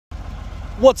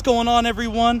What's going on,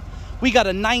 everyone? We got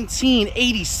a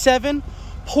 1987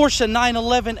 Porsche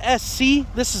 911 SC.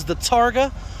 This is the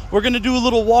Targa. We're gonna do a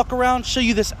little walk around, show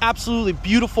you this absolutely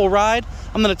beautiful ride.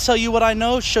 I'm gonna tell you what I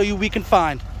know, show you what we can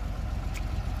find.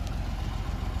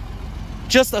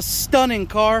 Just a stunning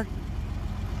car.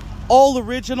 All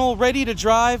original, ready to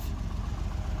drive.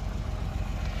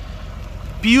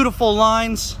 Beautiful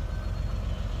lines.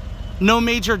 No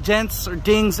major dents or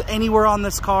dings anywhere on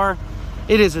this car.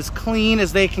 It is as clean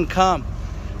as they can come,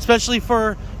 especially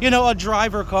for, a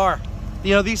driver car.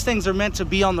 These things are meant to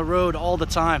be on the road all the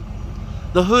time.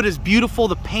 The hood is beautiful.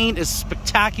 The paint is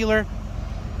spectacular.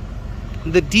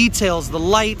 The details, the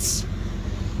lights.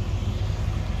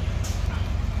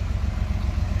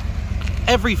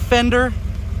 Every fender.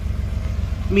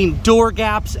 Door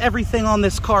gaps, everything on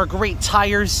this car. Great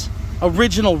tires.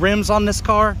 Original rims on this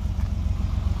car.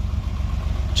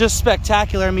 Just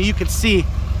spectacular. You could see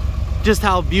just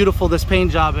how beautiful this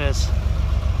paint job is.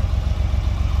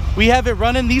 We have it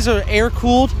running. These are air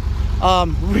cooled.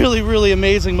 Really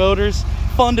amazing motors.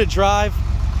 Fun to drive.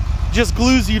 Just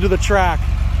glues you to the track.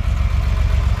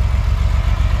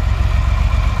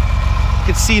 You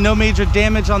can see no major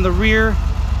damage on the rear.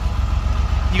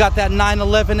 You got that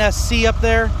 911 SC up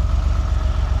there.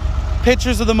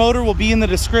 Pictures of the motor will be in the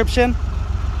description.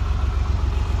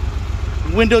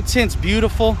 Window tint's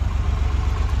beautiful.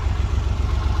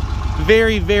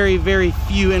 Very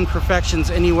few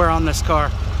imperfections anywhere on this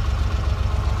car.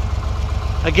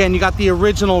 Again, you got the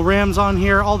original rims on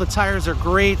here. All the tires are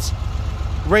great,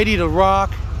 ready to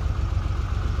rock.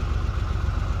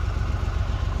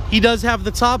 He does have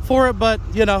the top for it, but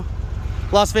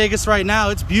Las Vegas right now,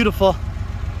 it's beautiful.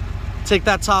 Take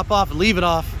that top off and leave it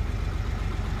off.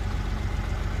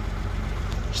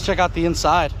 Just check out the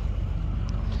inside.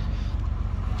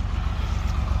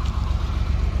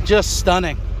 Just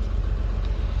stunning.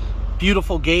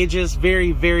 Beautiful gauges,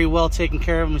 very well taken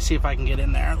care of. Let me see if I can get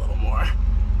in there a little more.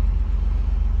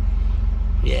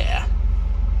 Yeah.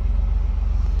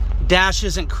 Dash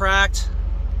isn't cracked.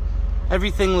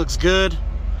 Everything looks good.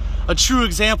 A true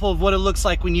example of what it looks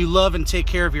like when you love and take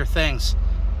care of your things.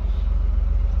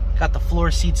 Got the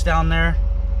floor seats down there.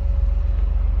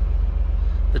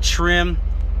 The trim.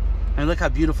 Look how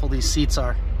beautiful these seats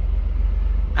are.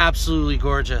 Absolutely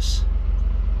gorgeous.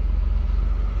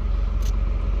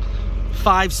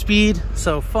 5-speed,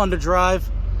 so fun to drive.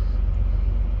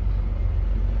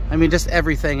 Just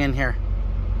everything in here.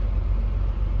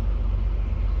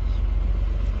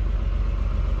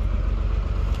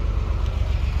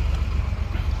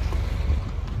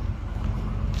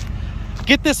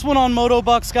 Get this one on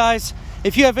Motobucks, guys.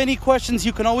 If you have any questions,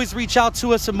 you can always reach out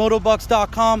to us at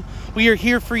motobucks.com. We are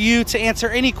here for you to answer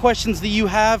any questions that you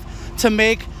have to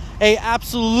make a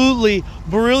absolutely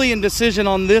brilliant decision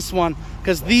on this one,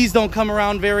 because these don't come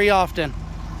around very often.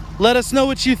 Let us know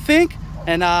what you think,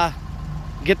 and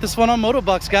get this one on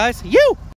Motobucks, guys. You!